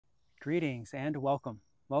Greetings and welcome.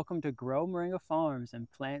 Welcome to Grow Moringa Farms in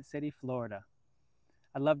Plant City, Florida.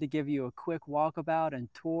 I'd love to give you a quick walkabout and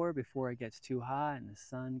tour before it gets too hot and the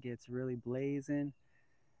sun gets really blazing.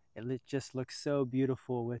 Just looks so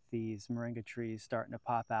beautiful with these moringa trees starting to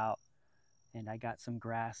pop out. And I got some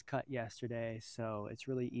grass cut yesterday, so it's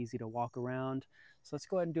really easy to walk around. So let's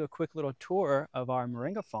go ahead and do a quick little tour of our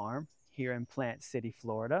moringa farm here in Plant City,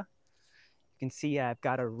 Florida. You can see I've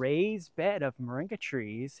got a raised bed of moringa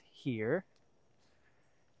trees here,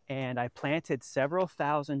 and I planted several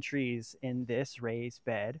thousand trees in this raised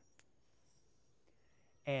bed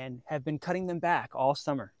and have been cutting them back all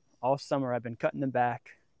summer. All summer I've been cutting them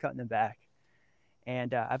back.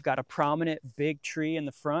 And I've got a prominent big tree in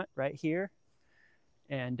the front right here,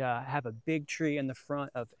 and I have a big tree in the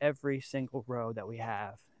front of every single row that we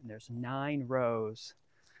have. And there's 9 rows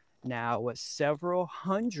now with several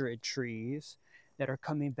hundred trees that are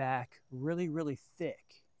coming back really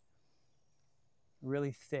thick,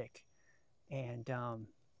 and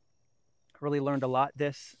really learned a lot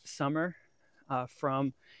this summer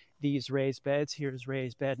from these raised beds. Here's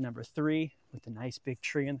raised bed number 3 with a nice big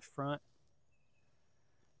tree in the front,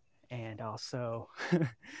 and also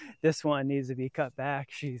this one needs to be cut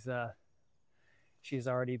back. She's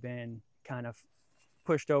already been kind of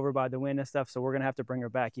pushed over by the wind and stuff, so we're gonna have to bring her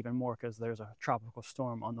back even more because there's a tropical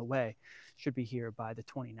storm on the way. Should be here by the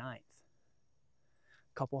 29th. A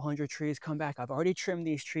couple hundred trees come back. I've already trimmed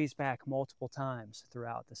these trees back multiple times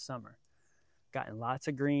throughout the summer, gotten lots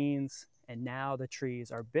of greens, and now the trees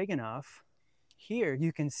are big enough here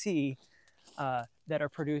you can see that are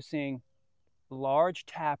producing large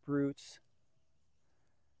tap roots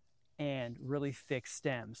and really thick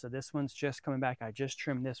stems. So this one's just coming back. I just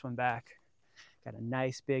trimmed this one back. Got a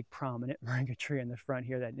nice big prominent moringa tree in the front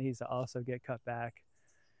here that needs to also get cut back.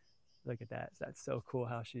 Look at that. That's so cool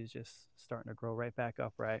how she's just starting to grow right back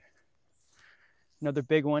upright. Another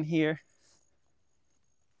big one here.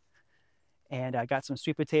 And I got some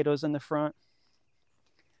sweet potatoes in the front.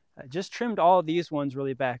 I just trimmed all of these ones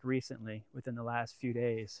really back recently within the last few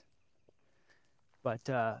days. But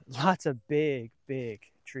lots of big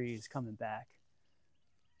trees coming back.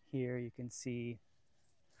 Here you can see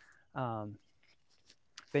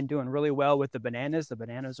been doing really well with the bananas. The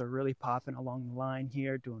bananas are really popping along the line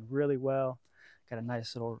here, doing really well. Got a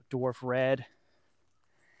nice little dwarf red.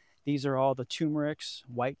 These are all the turmerics,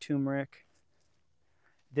 white turmeric.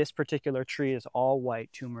 This particular tree is all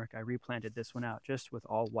white turmeric. I replanted this one out just with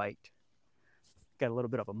all white. Got a little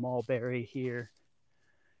bit of a mulberry here.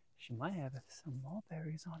 She might have some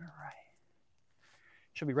mulberries on her right.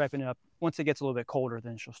 She'll be ripening up. Once it gets a little bit colder,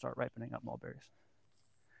 then she'll start ripening up mulberries.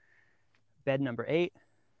 Bed number 8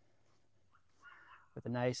 with a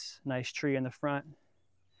nice tree in the front.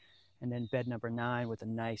 And then bed number 9 with a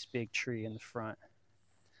nice big tree in the front.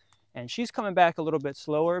 And she's coming back a little bit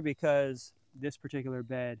slower because this particular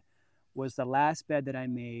bed was the last bed that I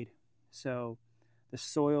made. So the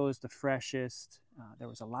soil is the freshest. There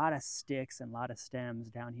was a lot of sticks and a lot of stems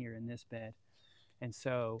down here in this bed. And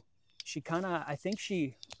so she I think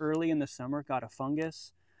she early in the summer got a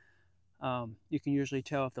fungus. You can usually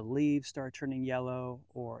tell if the leaves start turning yellow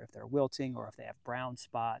or if they're wilting or if they have brown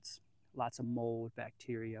spots. Lots of mold,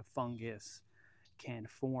 bacteria, fungus can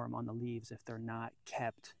form on the leaves if they're not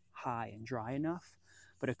kept high and dry enough.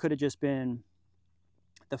 But it could have just been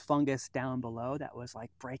the fungus down below that was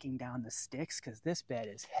like breaking down the sticks, because this bed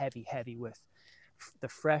is heavy with the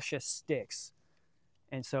freshest sticks.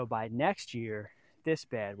 And so by next year, this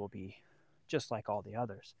bed will be just like all the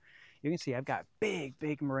others. You can see I've got big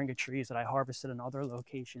moringa trees that I harvested in other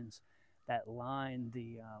locations that line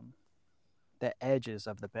the edges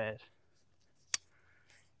of the bed.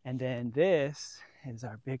 And then this is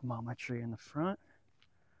our big mama tree in the front.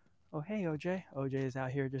 Oh, hey, OJ. OJ is out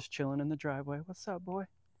here just chilling in the driveway. What's up, boy?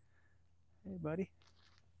 Hey, buddy.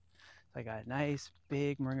 So I got a nice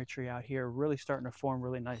big moringa tree out here, really starting to form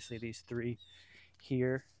really nicely. These 3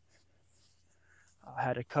 here. I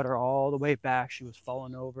had to cut her all the way back. She was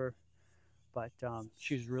falling over. But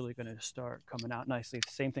she's really going to start coming out nicely.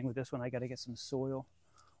 The same thing with this one. I got to get some soil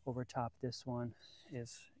over top. This one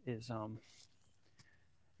is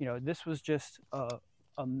you know, this was just a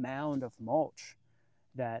mound of mulch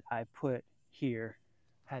that I put here.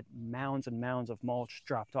 Had mounds and mounds of mulch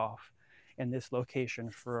dropped off in this location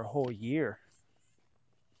for a whole year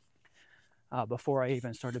before I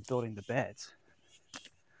even started building the beds.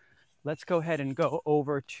 Let's go ahead and go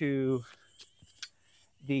over to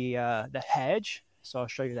the hedge. So I'll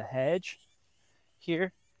show you the hedge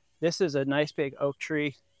here. This is a nice big oak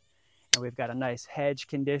tree, and we've got a nice hedge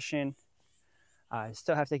condition. I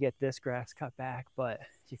still have to get this grass cut back, but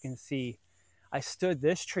you can see I stood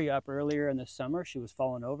this tree up earlier in the summer. She was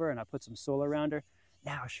falling over and I put some soil around her.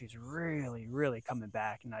 Now she's really, really coming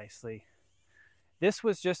back nicely. This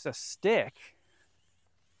was just a stick.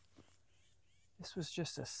 This was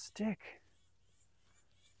just a stick.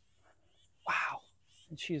 Wow.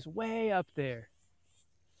 And she's way up there.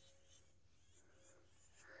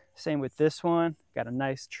 Same with this one. Got a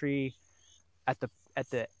nice tree at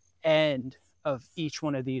the end of each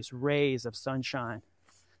one of these rays of sunshine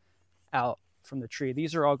out from the tree.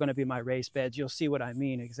 These are all going to be my raised beds. You'll see what I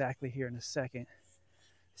mean exactly here in a second.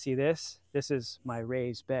 See this? This is my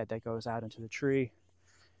raised bed that goes out into the tree.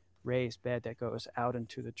 Raised bed that goes out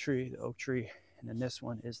into the tree, the oak tree. And then this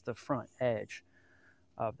one is the front edge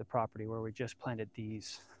of the property where we just planted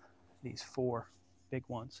these 4 big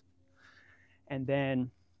ones. And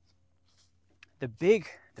then the big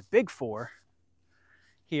 4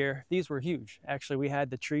 here, these were huge. Actually, we had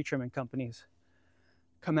the tree trimming companies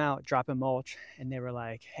come out, dropping mulch, and they were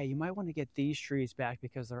like, hey, you might want to get these trees back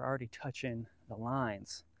because they're already touching the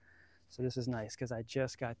lines. So this is nice because I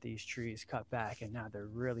just got these trees cut back and now they're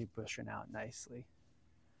really bushing out nicely.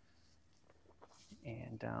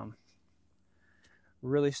 And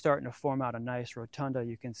really starting to form out a nice rotunda.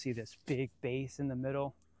 You can see this big base in the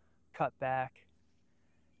middle, cut back.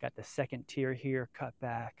 Got the second tier here, cut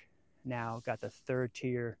back. Now got the third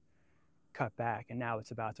tier, cut back. And now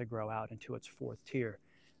it's about to grow out into its 4th tier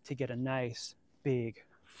to get a nice, big,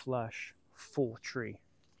 flush, full tree.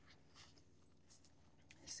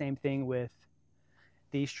 Same thing with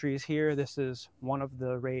these trees here. This is one of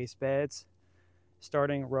the raised beds.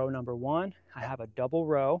 Starting row number 1, I have a double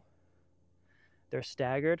row. They're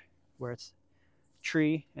staggered where it's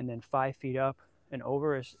tree and then 5 feet up and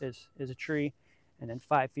over is a tree, and then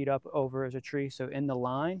 5 feet up over is a tree. So in the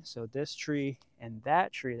line, so this tree and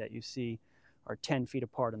that tree that you see are 10 feet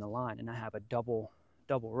apart in the line, and I have a double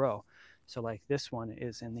row. So like this one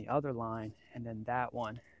is in the other line, and then that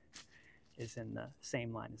one is in the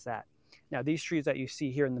same line as that. Now these trees that you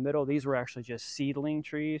see here in the middle, these were actually just seedling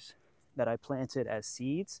trees that I planted as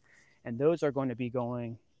seeds, and those are going to be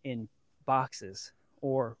going in boxes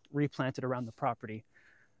or replanted around the property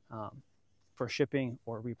for shipping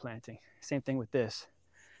or replanting. Same thing with this.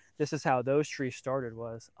 This is how those trees started,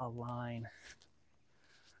 was a line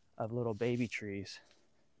of little baby trees.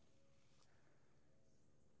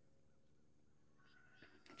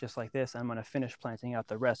 Just like this. I'm going to finish planting out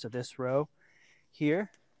the rest of this row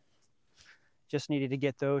here. Just needed to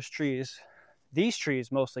get those trees, these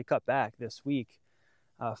trees mostly cut back this week.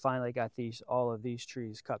 Finally got all of these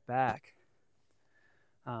trees cut back.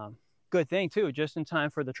 Good thing too, just in time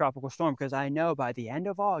for the tropical storm, because I know by the end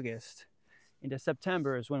of August into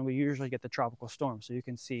September is when we usually get the tropical storm. So you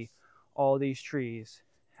can see all these trees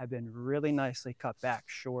have been really nicely cut back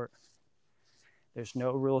short. There's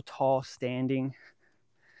no real tall standing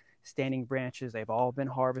branches. They've all been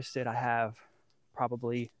harvested. I have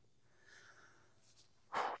probably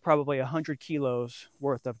 100 kilos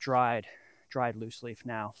worth of dried loose leaf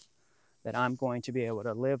now that I'm going to be able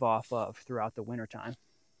to live off of throughout the wintertime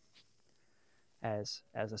as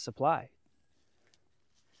a supply.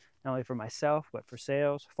 Not only for myself, but for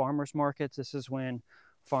sales, farmers markets. This is when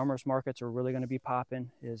farmers markets are really going to be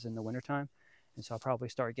popping, is in the wintertime. And so I'll probably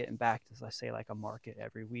start getting back to, let's say, like a market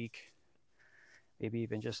every week. Maybe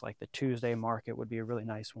even just like the Tuesday market would be a really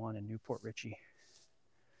nice one in Newport Richey.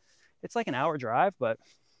 It's like an hour drive, but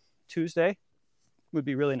Tuesday would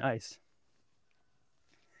be really nice.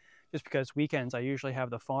 Just because weekends I usually have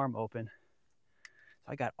the farm open.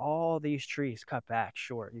 So I got all these trees cut back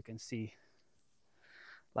short. You can see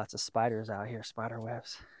lots of spiders out here, spider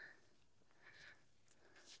webs.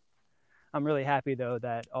 I'm really happy though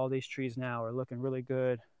that all these trees now are looking really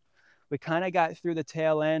good. We kind of got through the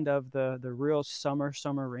tail end of the real summer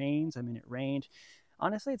rains. I mean, it rained.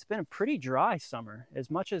 Honestly, it's been a pretty dry summer. As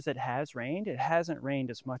much as it has rained, it hasn't rained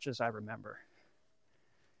as much as I remember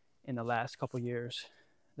in the last couple years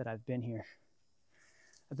that I've been here.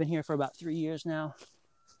 I've been here for about 3 years now.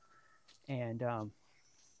 And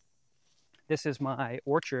this is my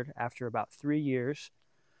orchard after about 3 years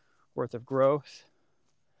worth of growth.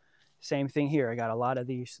 Same thing here. I got a lot of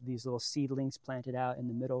these little seedlings planted out in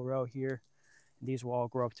the middle row here. These will all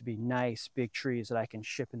grow up to be nice big trees that I can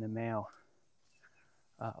ship in the mail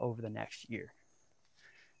over the next year.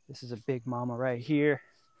 This is a big mama right here.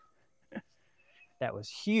 That was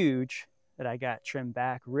huge, that I got trimmed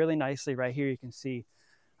back really nicely. Right here you can see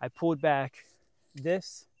I pulled back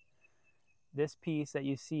this piece that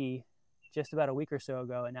you see just about a week or so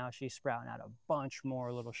ago, and now she's sprouting out a bunch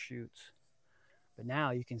more little shoots. But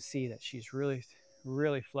now you can see that she's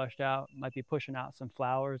really flushed out. Might be pushing out some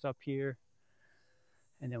flowers up here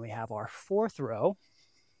And then we have our fourth row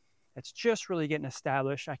that's just really getting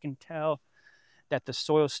established. I can tell that the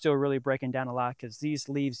soil's still really breaking down a lot because these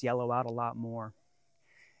leaves yellow out a lot more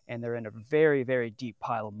and they're in a very, very deep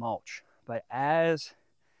pile of mulch. But as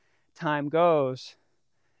time goes,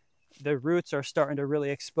 the roots are starting to really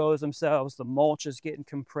expose themselves. The mulch is getting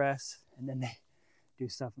compressed, and then they do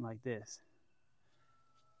something like this.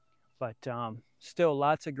 But still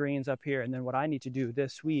lots of greens up here. And then what I need to do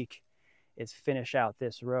this week is finish out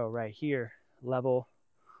this row right here, level,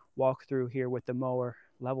 walk through here with the mower,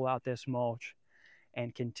 level out this mulch,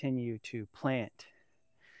 and continue to plant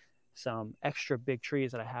some extra big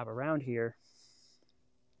trees that I have around here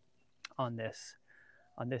on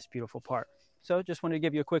this beautiful part. So just wanted to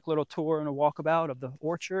give you a quick little tour and a walkabout of the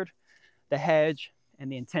orchard, the hedge,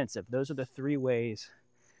 and the intensive. Those are the three ways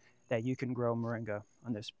that you can grow moringa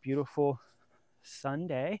on this beautiful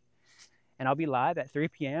Sunday. And I'll be live at 3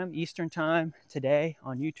 p.m. Eastern time today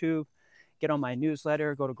on YouTube. Get on my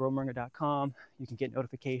newsletter, go to growmoringa.com. You can get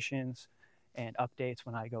notifications and updates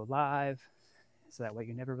when I go live. So that way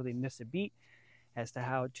you never really miss a beat as to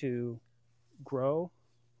how to grow,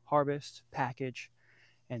 harvest, package,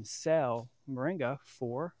 and sell moringa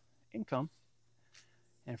for income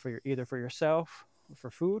and for either for yourself, or for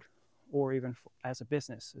food, or even as a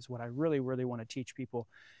business is what I really, really want to teach people,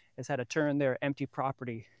 is how to turn their empty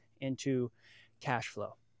property into cash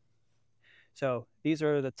flow. So these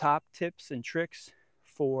are the top tips and tricks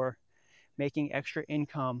for making extra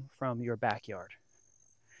income from your backyard.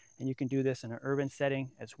 And you can do this in an urban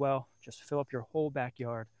setting as well. Just fill up your whole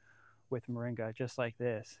backyard with moringa, just like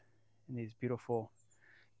this, and these beautiful,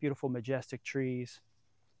 beautiful, majestic trees.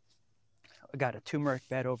 I got a turmeric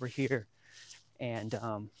bed over here, and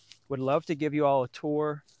would love to give you all a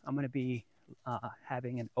tour. I'm going to be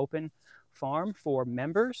having an open farm for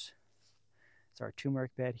members. So our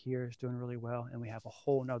turmeric bed here is doing really well, and we have a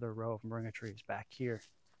whole nother row of moringa trees back here.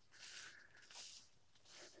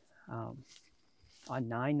 On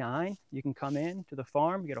 9/9, you can come in to the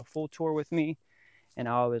farm, get a full tour with me, and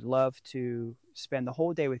I would love to spend the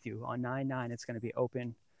whole day with you. On 9/9, it's going to be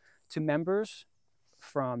open to members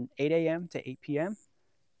from 8 a.m. to 8 p.m.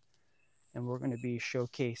 And we're going to be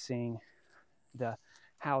showcasing the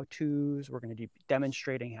how-tos. We're going to be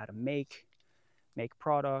demonstrating how to make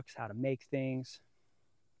products, how to make things,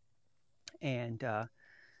 and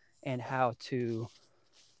how to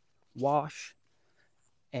wash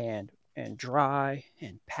and dry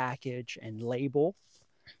and package and label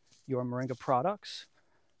your moringa products.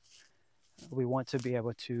 We want to be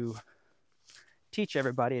able to teach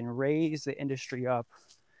everybody and raise the industry up,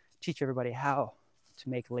 teach everybody how to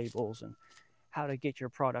make labels and how to get your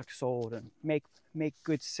product sold and make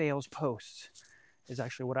good sales posts is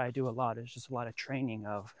actually what I do a lot. It's just a lot of training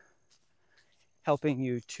of helping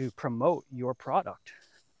you to promote your product.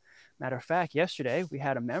 Matter of fact, yesterday we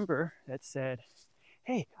had a member that said,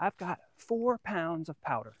 hey, I've got 4 pounds of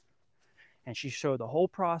powder. And she showed the whole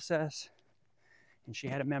process, and she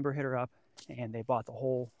had a member hit her up, and they bought the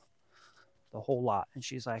whole lot. And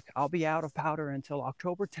she's like, I'll be out of powder until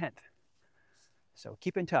October 10th. So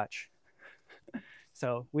keep in touch.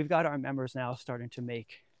 So we've got our members now starting to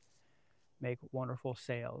make wonderful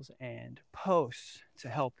sales and posts to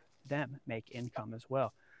help them make income as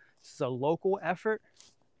well. This is a local effort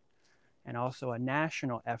and also a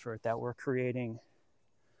national effort that we're creating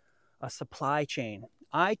a supply chain.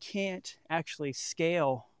 I can't actually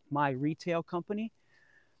scale my retail company.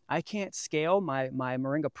 I can't scale my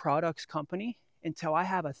moringa products company until I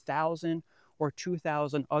have 1,000 or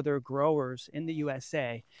 2,000 other growers in the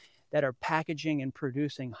USA that are packaging and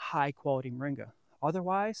producing high quality moringa.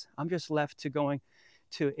 Otherwise, I'm just left to going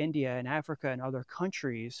to India and Africa and other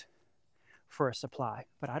countries for a supply.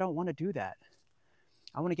 But I don't want to do that.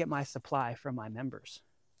 I want to get my supply from my members.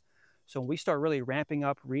 So when we start really ramping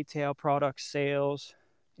up retail product sales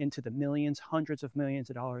into the millions, hundreds of millions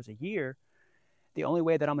of dollars a year, the only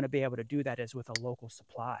way that I'm going to be able to do that is with a local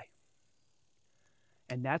supply.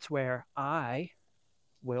 And that's where I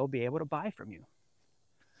will be able to buy from you.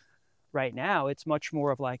 Right now, it's much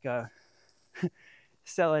more of like a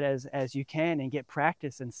sell it as you can and get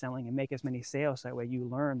practice in selling and make as many sales. That way you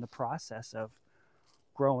learn the process of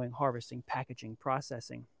growing, harvesting, packaging,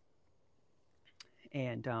 processing.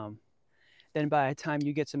 And then by the time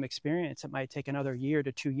you get some experience, it might take another year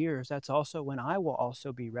to 2 years. That's also when I will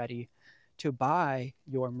also be ready to buy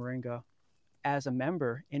your moringa as a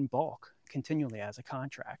member in bulk, continually as a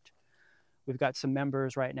contract. We've got some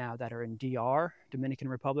members right now that are in DR, Dominican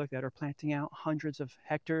Republic, that are planting out hundreds of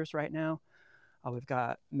hectares right now. We've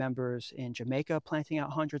got members in Jamaica planting out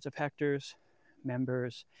hundreds of hectares,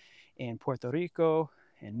 members in Puerto Rico,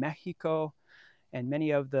 in Mexico, And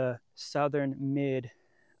many of the southern mid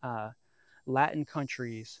Latin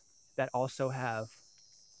countries that also have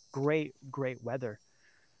great weather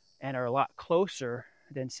and are a lot closer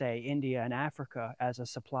than, say, India and Africa as a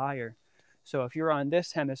supplier. So if you're on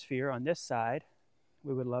this hemisphere, on this side,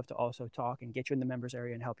 we would love to also talk and get you in the members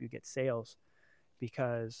area and help you get sales,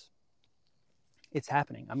 because it's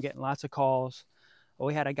happening. I'm getting lots of calls.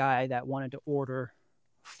 We had a guy that wanted to order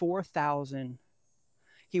 4,000.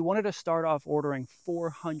 He wanted to start off ordering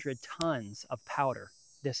 400 tons of powder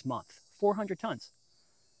this month. 400 tons.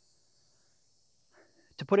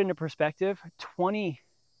 To put into perspective, 20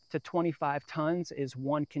 to 25 tons is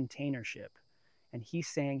one container ship. And he's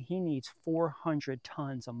saying he needs 400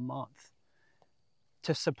 tons a month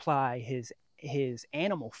to supply his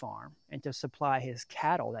animal farm and to supply his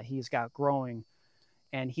cattle that he's got growing,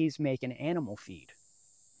 and he's making animal feed.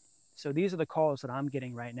 So these are the calls that I'm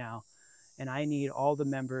getting right now, and I need all the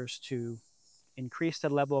members to increase the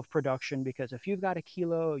level of production, because if you've got a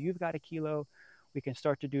kilo, we can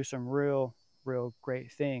start to do some real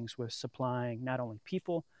great things with supplying not only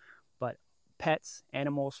people, but pets,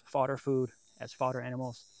 animals, fodder food as fodder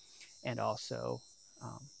animals, and also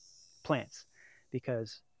plants.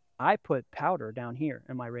 Because I put powder down here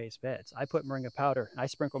in my raised beds. I put moringa powder. I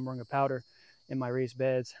sprinkle moringa powder in my raised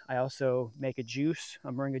beds. I also make a juice,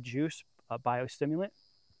 a moringa juice, a biostimulant.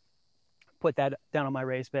 Put that down on my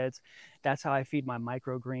raised beds. That's how I feed my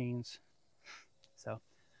microgreens. So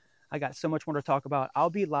I got so much more to talk about. I'll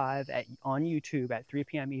be live on YouTube at 3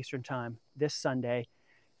 p.m. Eastern Time this Sunday.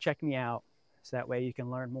 Check me out so that way you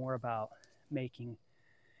can learn more about making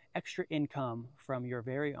extra income from your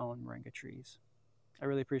very own moringa trees. I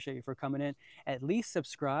really appreciate you for coming in. At least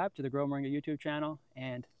subscribe to the Grow Moringa YouTube channel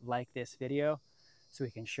and like this video so we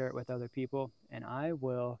can share it with other people. And I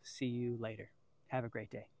will see you later. Have a great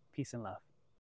day. Peace and love.